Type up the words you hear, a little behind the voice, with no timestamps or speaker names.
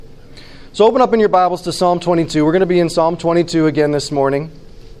So open up in your Bibles to Psalm 22. We're going to be in Psalm 22 again this morning.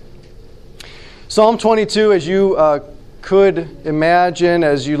 Psalm 22, as you could imagine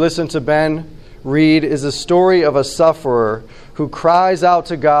as you listen to Ben read, is a story of a sufferer who cries out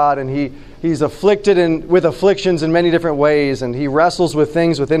to God, and he's afflicted with afflictions in many different ways, and he wrestles with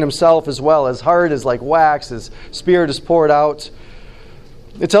things within himself as well. His heart is like wax, his spirit is poured out.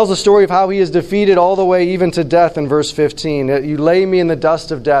 It tells the story of how he is defeated all the way even to death in verse 15. You lay me in the dust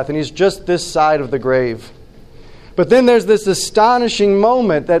of death, and he's just this side of the grave. But then there's this astonishing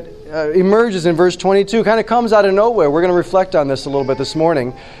moment that emerges in verse 22, kind of comes out of nowhere. We're going to reflect on this a little bit this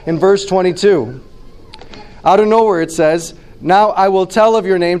morning. In verse 22, out of nowhere it says, "Now I will tell of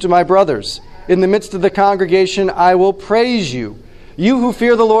your name to my brothers. In the midst of the congregation I will praise you. You who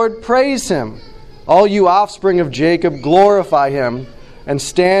fear the Lord, praise him. All you offspring of Jacob, glorify him, and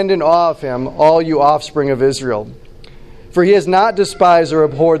stand in awe of him, all you offspring of Israel. For he has not despised or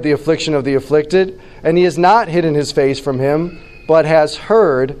abhorred the affliction of the afflicted, and he has not hidden his face from him, but has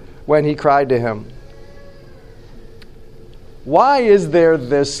heard when he cried to him." Why is there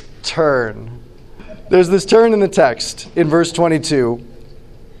this turn? There's this turn in the text in verse 22.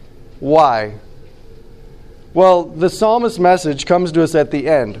 Why? Well, the psalmist's message comes to us at the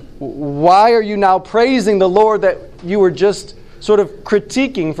end. Why are you now praising the Lord that you were just sort of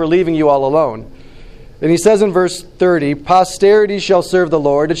critiquing for leaving you all alone? And he says in verse 30, "Posterity shall serve the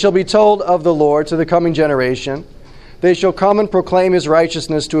Lord. It shall be told of the Lord to the coming generation. They shall come and proclaim his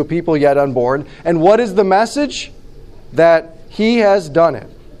righteousness to a people yet unborn." And what is the message? That he has done it.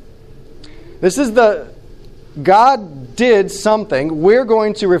 This is God did something. We're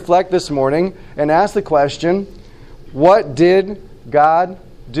going to reflect this morning and ask the question, what did God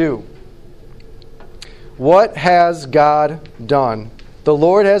do? What has God done? The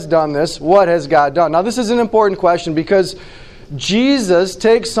Lord has done this. What has God done? Now, this is an important question because Jesus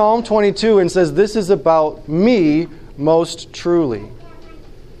takes Psalm 22 and says, "This is about me most truly."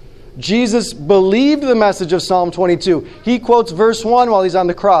 Jesus believed the message of Psalm 22. He quotes verse 1 while he's on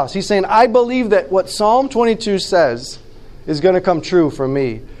the cross. He's saying, "I believe that what Psalm 22 says is going to come true for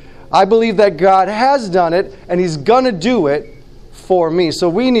me. I believe that God has done it, and he's going to do it for me." So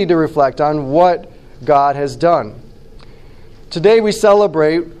we need to reflect on what God has done. Today we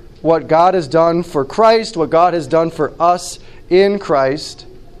celebrate what God has done for Christ, what God has done for us in Christ.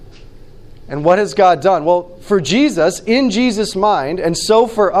 And what has God done? Well, for Jesus, in Jesus' mind, and so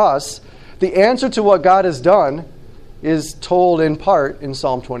for us, the answer to what God has done is told in part in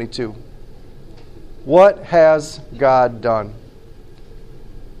Psalm 22. What has God done?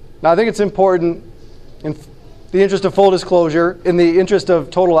 Now, I think it's important, in the interest of full disclosure, in the interest of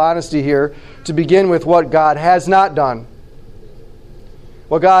total honesty here, to begin with what God has not done.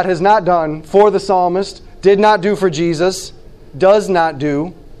 What God has not done for the psalmist, did not do for Jesus, does not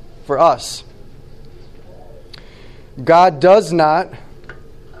do for us. God does not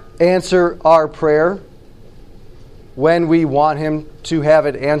answer our prayer when we want him to have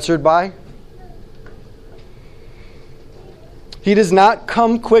it answered by. He does not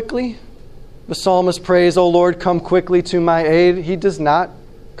come quickly. The psalmist prays, "O Lord, come quickly to my aid." He does not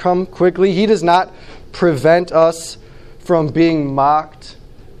come quickly. He does not prevent us from being mocked.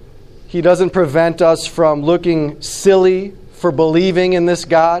 He doesn't prevent us from looking silly for believing in this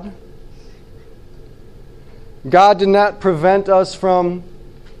God. God did not prevent us from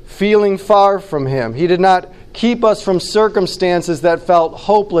feeling far from him. He did not keep us from circumstances that felt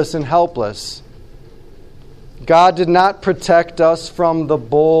hopeless and helpless. God did not protect us from the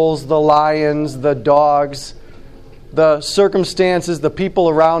bulls, the lions, the dogs, the circumstances, the people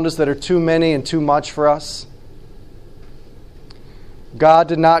around us that are too many and too much for us. God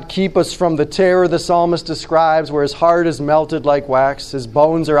did not keep us from the terror the psalmist describes, where his heart is melted like wax, his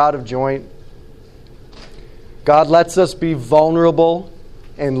bones are out of joint. God lets us be vulnerable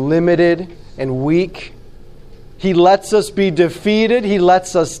and limited and weak. He lets us be defeated. He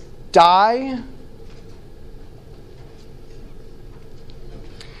lets us die.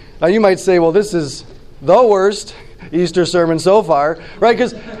 Now you might say, well, this is the worst Easter sermon so far, right?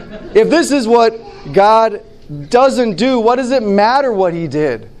 Because if this is what God doesn't do, what does it matter what he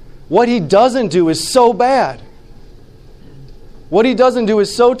did? What he doesn't do is so bad. What he doesn't do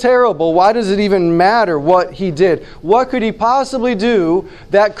is so terrible. Why does it even matter what he did? What could he possibly do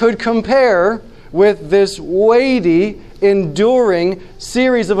that could compare with this weighty, enduring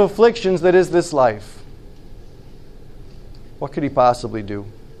series of afflictions that is this life? What could he possibly do?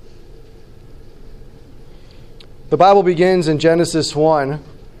 The Bible begins in Genesis 1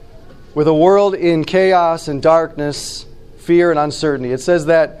 with a world in chaos and darkness, fear and uncertainty. It says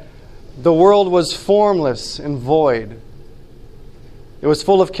that the world was formless and void. It was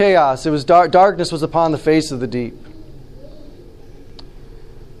full of chaos. It was darkness was upon the face of the deep.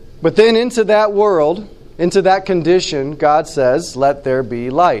 But then into that world, into that condition, God says, let there be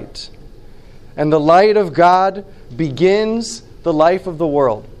light. And the light of God begins the life of the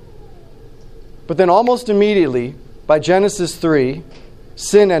world. But then almost immediately, by Genesis 3,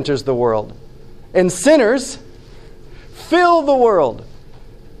 sin enters the world. And sinners fill the world.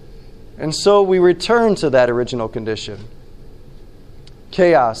 And so we return to that original condition.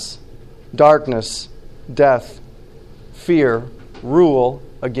 Chaos, darkness, death, fear, rule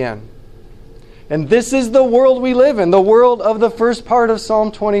again. And this is the world we live in, the world of the first part of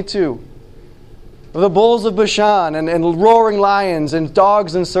Psalm 22. The bulls of Bashan and roaring lions and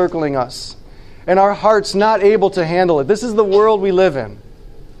dogs encircling us. And our hearts not able to handle it. This is the world we live in.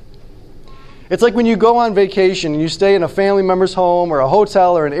 It's like when you go on vacation and you stay in a family member's home or a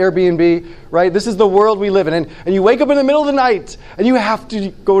hotel or an Airbnb, right? This is the world we live in. And you wake up in the middle of the night and you have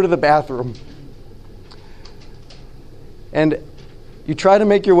to go to the bathroom. And you try to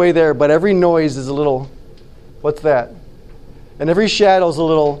make your way there, but every noise is a little, what's that? And every shadow is a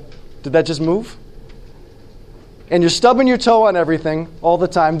little, did that just move? And you're stubbing your toe on everything all the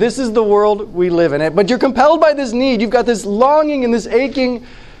time. This is the world we live in. But you're compelled by this need. You've got this longing and this aching,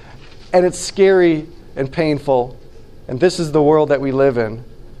 and it's scary and painful. And this is the world that we live in.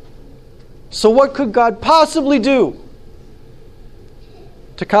 So what could God possibly do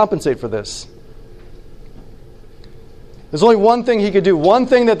to compensate for this? There's only one thing He could do. One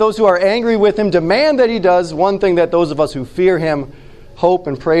thing that those who are angry with Him demand that He does. One thing that those of us who fear Him hope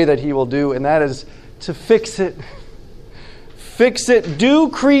and pray that He will do. And that is to fix it. Fix it. Do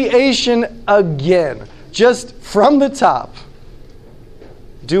creation again. Just from the top.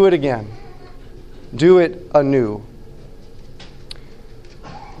 Do it again. Do it anew.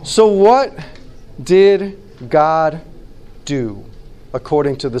 So what did God do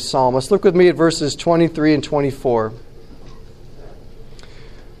according to the psalmist? Look with me at verses 23 and 24.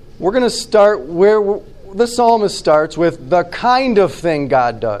 We're going to start where the psalmist starts with the kind of thing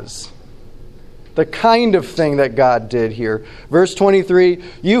God does. The kind of thing that God did here. Verse 23,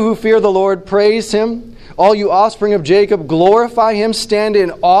 you who fear the Lord, praise Him. All you offspring of Jacob, glorify Him. Stand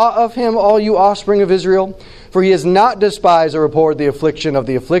in awe of Him, all you offspring of Israel. For He has not despised or abhorred the affliction of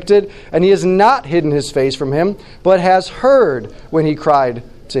the afflicted, and He has not hidden His face from him, but has heard when he cried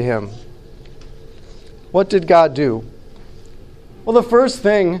to Him. What did God do? Well, the first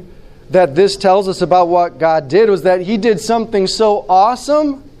thing that this tells us about what God did was that He did something so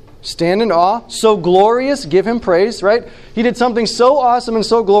awesome, stand in awe, so glorious, give Him praise, right? He did something so awesome and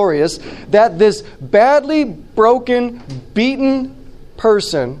so glorious that this badly broken, beaten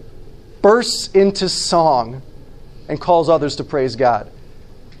person bursts into song and calls others to praise God.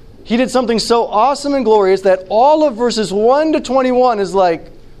 He did something so awesome and glorious that all of verses 1 to 21 is like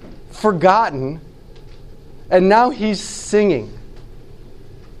forgotten, and now he's singing.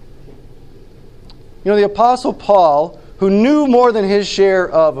 You know, the Apostle Paul, who knew more than his share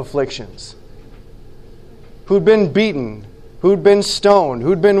of afflictions, who'd been beaten, who'd been stoned,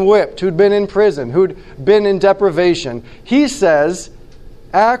 who'd been whipped, who'd been in prison, who'd been in deprivation, he says,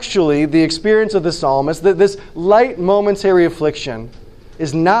 actually, the experience of the psalmist, that this light momentary affliction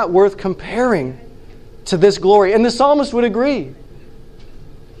is not worth comparing to this glory. And the psalmist would agree.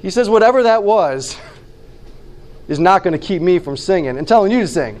 He says, whatever that was is not going to keep me from singing and telling you to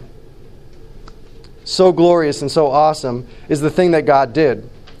sing. So glorious and so awesome is the thing that God did.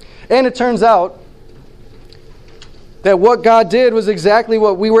 And it turns out that what God did was exactly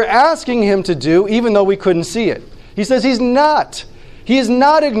what we were asking Him to do, even though we couldn't see it. He says He has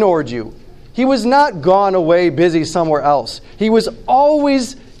not ignored you. He was not gone away busy somewhere else. He was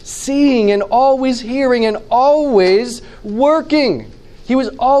always seeing and always hearing and always working. He was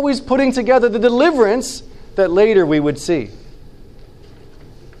always putting together the deliverance that later we would see.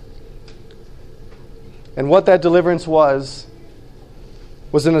 And what that deliverance was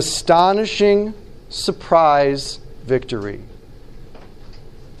an astonishing surprise victory.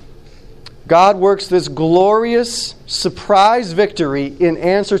 God works this glorious surprise victory in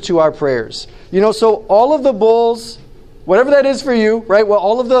answer to our prayers. You know, so all of the bulls, whatever that is for you, right? Well,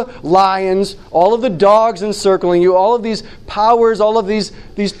 all of the lions, all of the dogs encircling you, all of these powers, all of these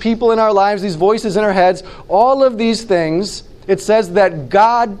people in our lives, these voices in our heads, all of these things, it says that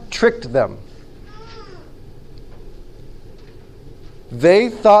God tricked them. They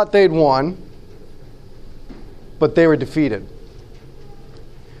thought they'd won, but they were defeated.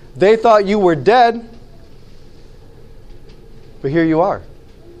 They thought you were dead, but here you are.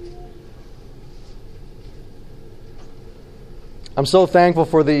 I'm so thankful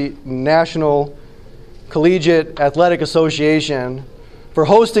for the National Collegiate Athletic Association, for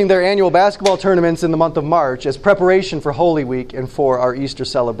hosting their annual basketball tournaments in the month of March as preparation for Holy Week and for our Easter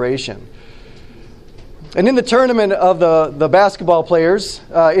celebration. And in the tournament of the basketball players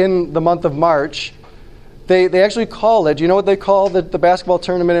in the month of March, they actually call it, you know what they call the basketball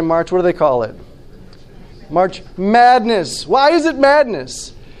tournament in March? What do they call it? March Madness. Why is it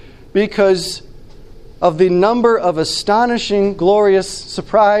madness? Because of the number of astonishing, glorious,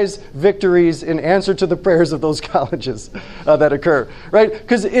 surprise victories in answer to the prayers of those colleges that occur, right?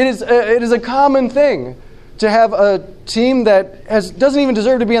 Because it is a common thing to have a team that doesn't even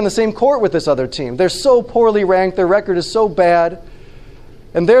deserve to be on the same court with this other team. They're so poorly ranked, their record is so bad,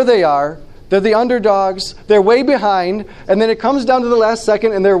 and there they are. They're the underdogs, they're way behind, and then it comes down to the last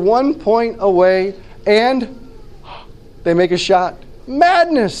second, and they're 1 point away, and they make a shot.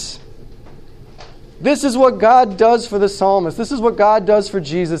 Madness! This is what God does for the psalmist. This is what God does for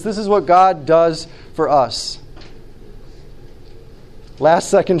Jesus. This is what God does for us. Last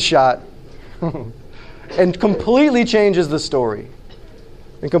second shot. And completely changes the story.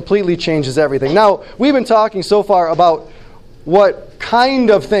 And completely changes everything. Now, we've been talking so far about what kind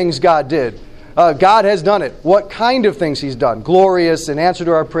of things God did. God has done it. What kind of things He's done. Glorious, in answer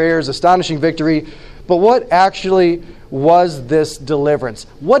to our prayers, astonishing victory. But what actually was this deliverance?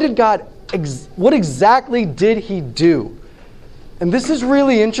 What exactly did He do? And this is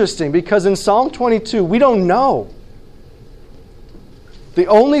really interesting because in Psalm 22, we don't know. The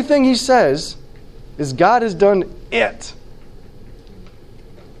only thing he says is God has done it.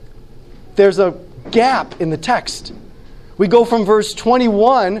 There's a gap in the text. We go from verse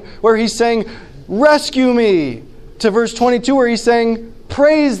 21 where he's saying, rescue me, to verse 22 where he's saying,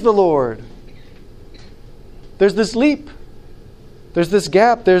 praise the Lord. There's this leap. There's this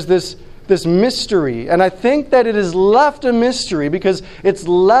gap. There's this mystery. And I think that it is left a mystery because it's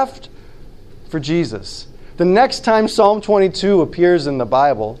left for Jesus. The next time Psalm 22 appears in the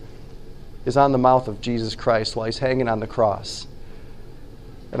Bible is on the mouth of Jesus Christ while He's hanging on the cross.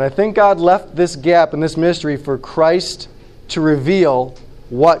 And I think God left this gap and this mystery for Christ to reveal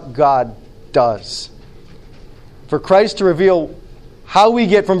what God does. For Christ to reveal how we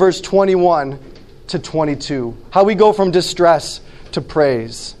get from verse 21 to 22. How we go from distress to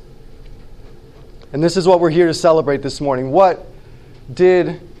praise. And this is what we're here to celebrate this morning. What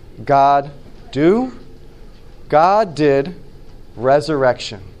did God do? God did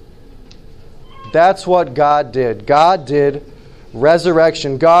resurrection. That's what God did. God did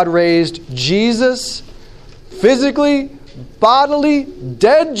resurrection. God raised Jesus, physically, bodily,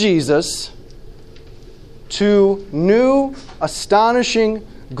 dead Jesus, to new, astonishing,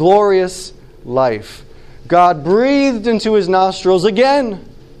 glorious life. God breathed into His nostrils again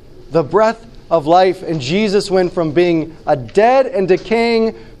the breath of life, and Jesus went from being a dead and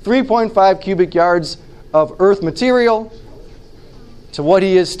decaying 3.5 cubic yards of earth material to what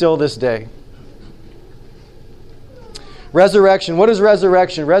He is still this day. Resurrection. What is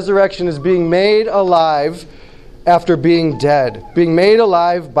resurrection? Resurrection is being made alive after being dead. Being made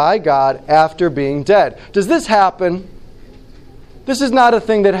alive by God after being dead. Does this happen? This is not a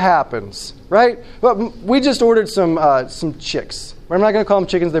thing that happens, right? But we just ordered some chicks. I'm not going to call them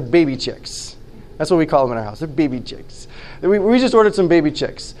chickens, they're baby chicks. That's what we call them in our house. They're baby chicks. We just ordered some baby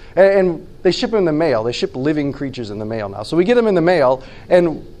chicks. And they ship them in the mail. They ship living creatures in the mail now. So we get them in the mail.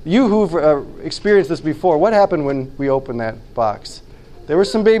 And you who've experienced this before, what happened when we opened that box? There were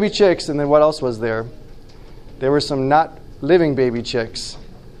some baby chicks, and then what else was there? There were some not living baby chicks.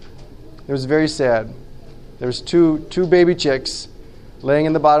 It was very sad. There was two baby chicks laying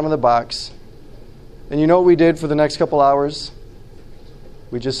in the bottom of the box. And you know what we did for the next couple hours?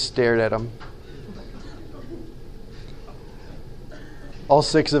 We just stared at them. All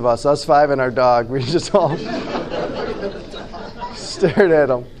six of us, us five and our dog, we just all stared at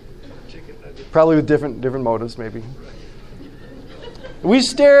them. Probably with different motives, maybe. We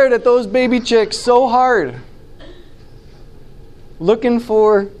stared at those baby chicks so hard, looking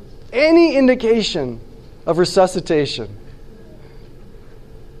for any indication of resuscitation.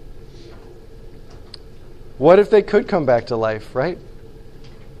 What if they could come back to life, right?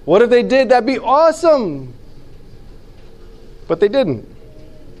 What if they did? That'd be awesome. But they didn't.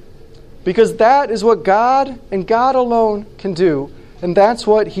 Because that is what God and God alone can do. And that's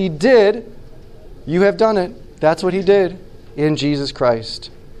what He did. You have done it. That's what He did in Jesus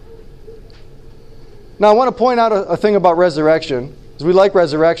Christ. Now I want to point out a thing about resurrection. Because we like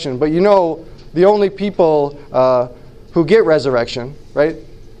resurrection. But you know, the only people who get resurrection, right?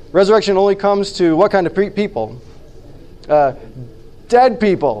 Resurrection only comes to what kind of people? Dead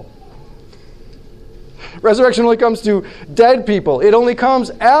people. Resurrection only comes to dead people. It only comes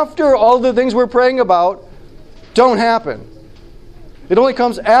after all the things we're praying about don't happen. It only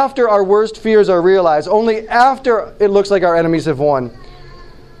comes after our worst fears are realized, only after it looks like our enemies have won,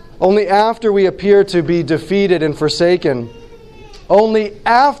 only after we appear to be defeated and forsaken, only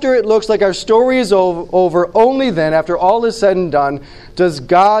after it looks like our story is over, only then, after all is said and done, does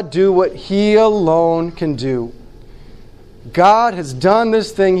God do what He alone can do. God has done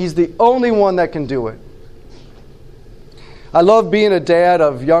this thing. He's the only one that can do it. I love being a dad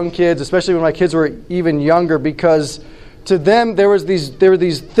of young kids, especially when my kids were even younger, because to them there were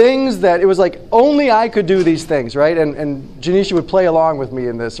these things that it was like only I could do these things, right? And Janisha would play along with me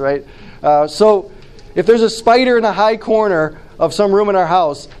in this, right? So if there's a spider in a high corner of some room in our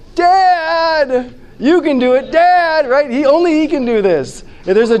house, Dad, you can do it, Dad, right? Only he can do this.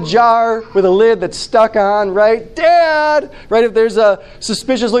 If there's a jar with a lid that's stuck on, right? Dad! Right? If there's a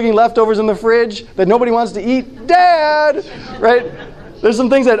suspicious-looking leftovers in the fridge that nobody wants to eat, Dad! Right? There's some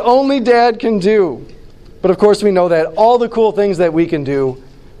things that only Dad can do. But of course we know that all the cool things that we can do,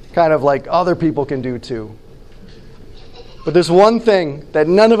 kind of like other people can do too. But there's one thing that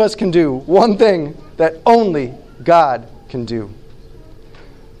none of us can do, one thing that only God can do.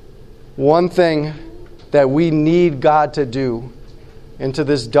 One thing that we need God to do into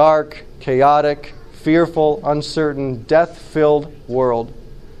this dark, chaotic, fearful, uncertain, death-filled world.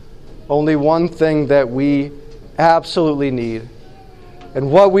 Only one thing that we absolutely need.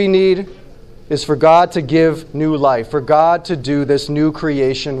 And what we need is for God to give new life, for God to do this new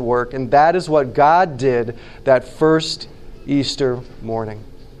creation work. And that is what God did that first Easter morning.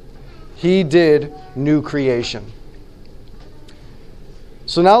 He did new creation.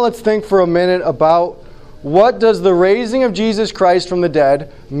 So now let's think for a minute about what does the raising of Jesus Christ from the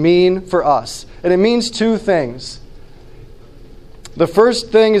dead mean for us? And it means two things. The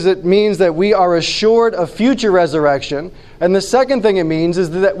first thing is it means that we are assured of future resurrection. And the second thing it means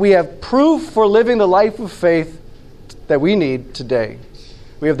is that we have proof for living the life of faith that we need today.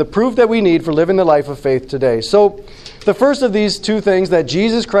 We have the proof that we need for living the life of faith today. So the first of these two things that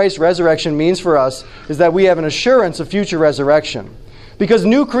Jesus Christ's resurrection means for us is that we have an assurance of future resurrection. Because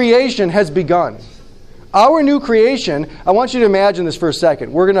new creation has begun. Our new creation, I want you to imagine this for a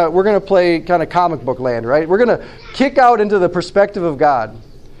second. We're gonna play kind of comic book land, right? We're going to kick out into the perspective of God.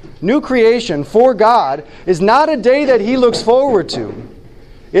 New creation for God is not a day that He looks forward to.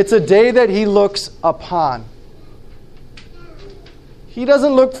 It's a day that He looks upon. He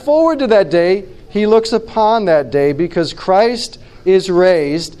doesn't look forward to that day. He looks upon that day because Christ is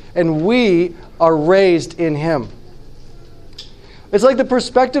raised and we are raised in Him. It's like the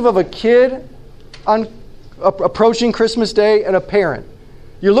perspective of a kid approaching Christmas Day and a parent.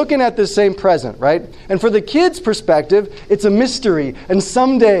 You're looking at this same present, right? And for the kid's perspective, it's a mystery, and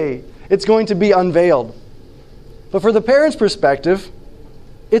someday it's going to be unveiled. But for the parent's perspective,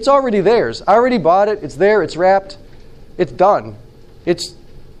 it's already theirs. I already bought it. It's there. It's wrapped. It's done. It's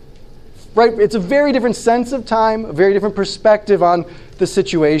right. It's a very different sense of time, a very different perspective on the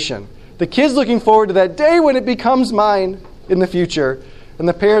situation. The kid's looking forward to that day when it becomes mine in the future, and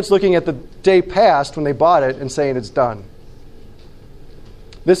the parents looking at the day past when they bought it and saying it's done.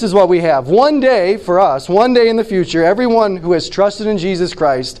 This is what we have. One day for us, one day in the future, everyone who has trusted in Jesus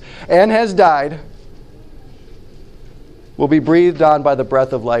Christ and has died will be breathed on by the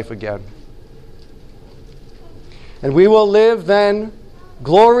breath of life again. And we will live then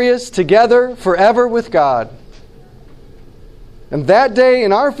glorious together forever with God. And that day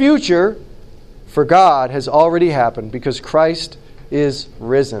in our future for God has already happened because Christ is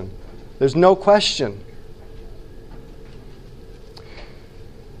risen. There's no question.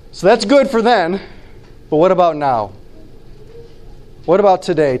 So that's good for then, but what about now? What about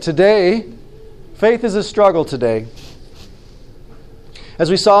today? Today, faith is a struggle today. As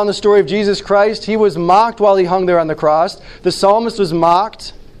we saw in the story of Jesus Christ, He was mocked while He hung there on the cross. The psalmist was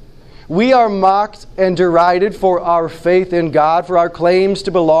mocked. We are mocked and derided for our faith in God, for our claims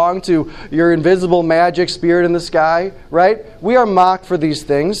to belong to your invisible magic spirit in the sky, right? We are mocked for these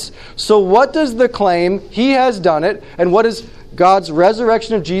things. So what does the claim, He has done it, and what does God's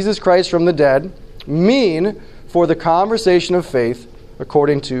resurrection of Jesus Christ from the dead mean for the conversation of faith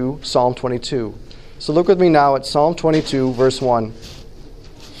according to Psalm 22? So look with me now at Psalm 22, verse 1.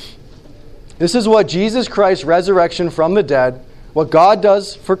 This is what Jesus Christ's resurrection from the dead, what God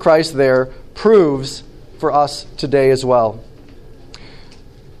does for Christ there, proves for us today as well.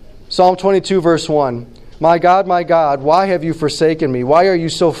 Psalm 22, verse 1. My God, why have you forsaken me? Why are you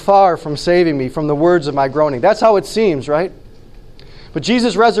so far from saving me from the words of my groaning? That's how it seems, right? But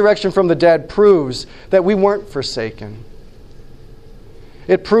Jesus' resurrection from the dead proves that we weren't forsaken.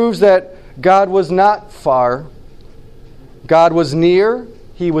 It proves that God was not far. God was near.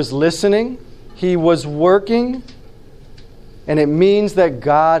 He was listening. He was working. and it means that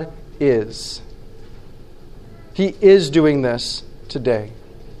God is. He is doing this today.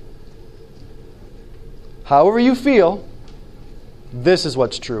 However you feel, this is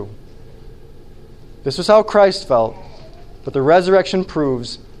what's true. This was how Christ felt, but the resurrection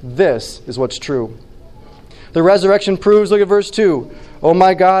proves this is what's true. The resurrection proves, look at verse 2. "Oh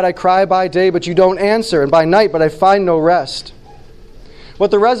my God, I cry by day, but you don't answer, and by night, but I find no rest."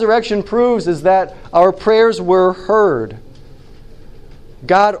 What the resurrection proves is that our prayers were heard.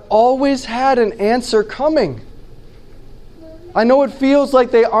 God always had an answer coming. I know it feels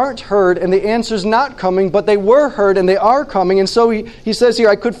like they aren't heard and the answer's not coming, but they were heard and they are coming. And so he says here,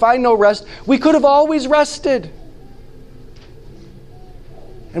 "I could find no rest." We could have always rested.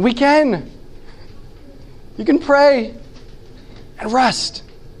 And we can. You can pray and rest.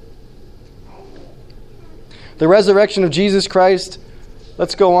 The resurrection of Jesus Christ,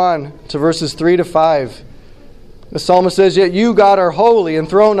 let's go on to verses 3 to 5. The psalmist says, "Yet you, God, are holy,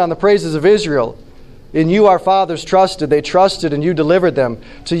 enthroned on the praises of Israel. In you our fathers trusted. They trusted and you delivered them.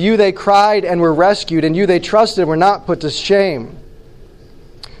 To you they cried and were rescued. In you they trusted and were not put to shame."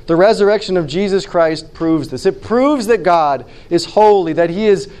 The resurrection of Jesus Christ proves this. It proves that God is holy, that He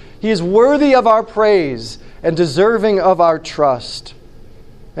is worthy of our praise and deserving of our trust.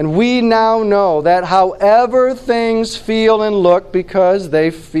 And we now know that however things feel and look, because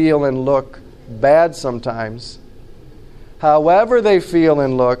they feel and look bad sometimes, however they feel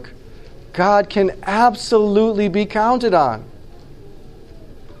and look, God can absolutely be counted on.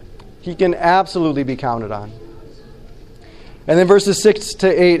 He can absolutely be counted on. And then verses 6 to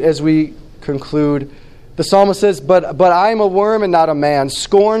 8 as we conclude, the psalmist says, But I am a worm and not a man,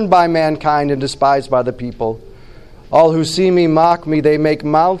 scorned by mankind and despised by the people. All who see me mock me, they make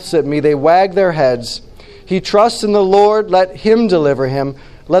mouths at me, they wag their heads. He trusts in the Lord, let Him deliver him.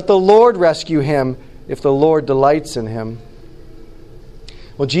 Let the Lord rescue him, if the Lord delights in him.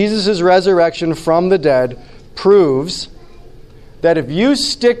 Well, Jesus' resurrection from the dead proves that if you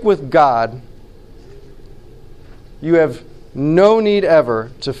stick with God, you have no need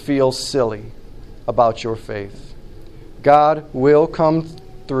ever to feel silly about your faith. God will come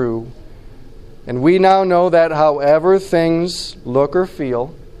through. And we now know that however things look or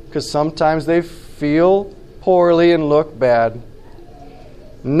feel, because sometimes they feel poorly and look bad,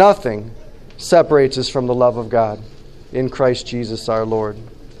 nothing separates us from the love of God in Christ Jesus our Lord.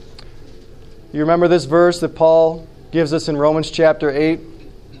 You remember this verse that Paul gives us in Romans chapter 8?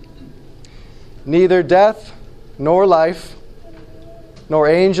 "Neither death nor life, nor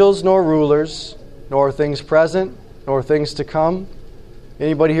angels nor rulers, nor things present, nor things to come."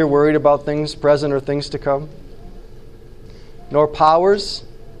 Anybody here worried about things present or things to come? "Nor powers,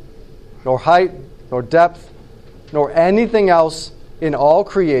 nor height, nor depth, nor anything else in all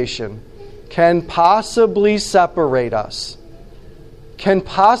creation can possibly separate us." Can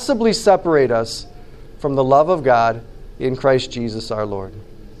possibly separate us from the love of God in Christ Jesus our Lord.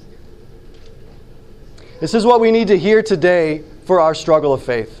 This is what we need to hear today for our struggle of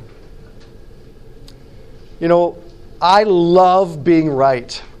faith. You know, I love being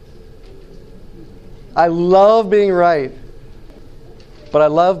right. I love being right. But I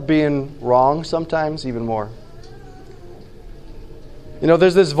love being wrong sometimes even more. You know,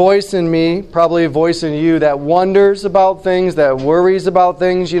 there's this voice in me, probably a voice in you, that wonders about things, that worries about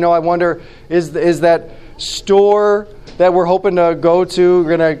things. You know, I wonder, is that store that we're hoping to go to,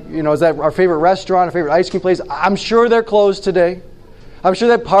 is that our favorite restaurant, our favorite ice cream place? I'm sure they're closed today. I'm sure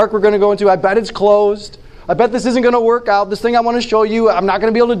that park we're going to go into, I bet it's closed. I bet this isn't going to work out. This thing I want to show you, I'm not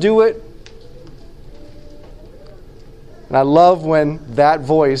going to be able to do it. And I love when that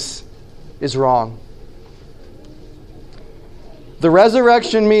voice is wrong. The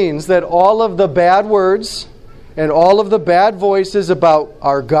resurrection means that all of the bad words and all of the bad voices about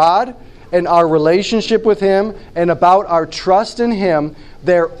our God and our relationship with Him and about our trust in Him,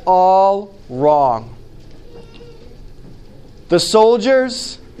 they're all wrong. The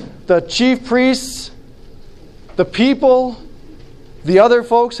soldiers, the chief priests, the people, the other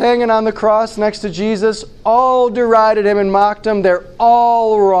folks hanging on the cross next to Jesus, all derided Him and mocked Him. They're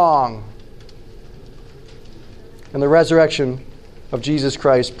all wrong. And the resurrection of Jesus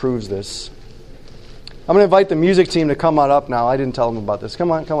Christ proves this. I'm going to invite the music team to come on up now. I didn't tell them about this.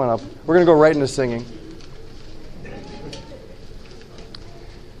 Come on up. We're going to go right into singing.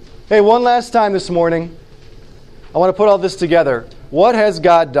 Hey, one last time this morning, I want to put all this together. What has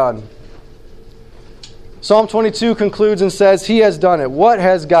God done? Psalm 22 concludes and says, He has done it. What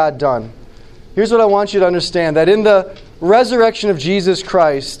has God done? Here's what I want you to understand, that in the resurrection of Jesus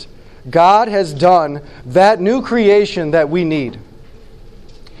Christ, God has done that new creation that we need.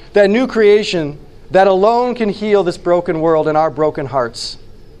 That new creation that alone can heal this broken world and our broken hearts.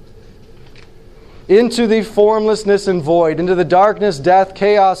 Into the formlessness and void, into the darkness, death,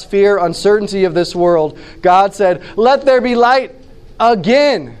 chaos, fear, uncertainty of this world, God said, "Let there be light,"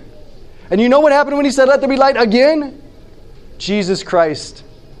 again. And you know what happened when He said, "Let there be light," again? Jesus Christ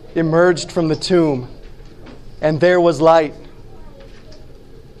emerged from the tomb, and there was light.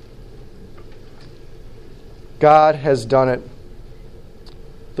 God has done it.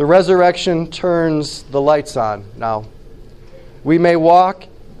 The resurrection turns the lights on now. We may walk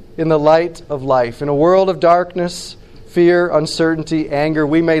in the light of life. In a world of darkness, fear, uncertainty, anger,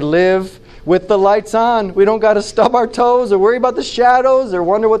 we may live with the lights on. We don't got to stub our toes or worry about the shadows or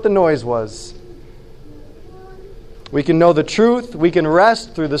wonder what the noise was. We can know the truth. We can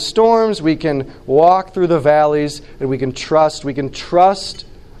rest through the storms. We can walk through the valleys. And we can trust. We can trust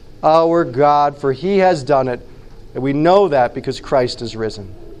our God, for He has done it. And we know that because Christ is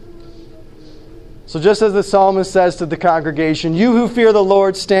risen. So just as the psalmist says to the congregation, "You who fear the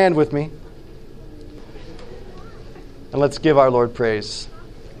Lord, stand with me." And let's give our Lord praise.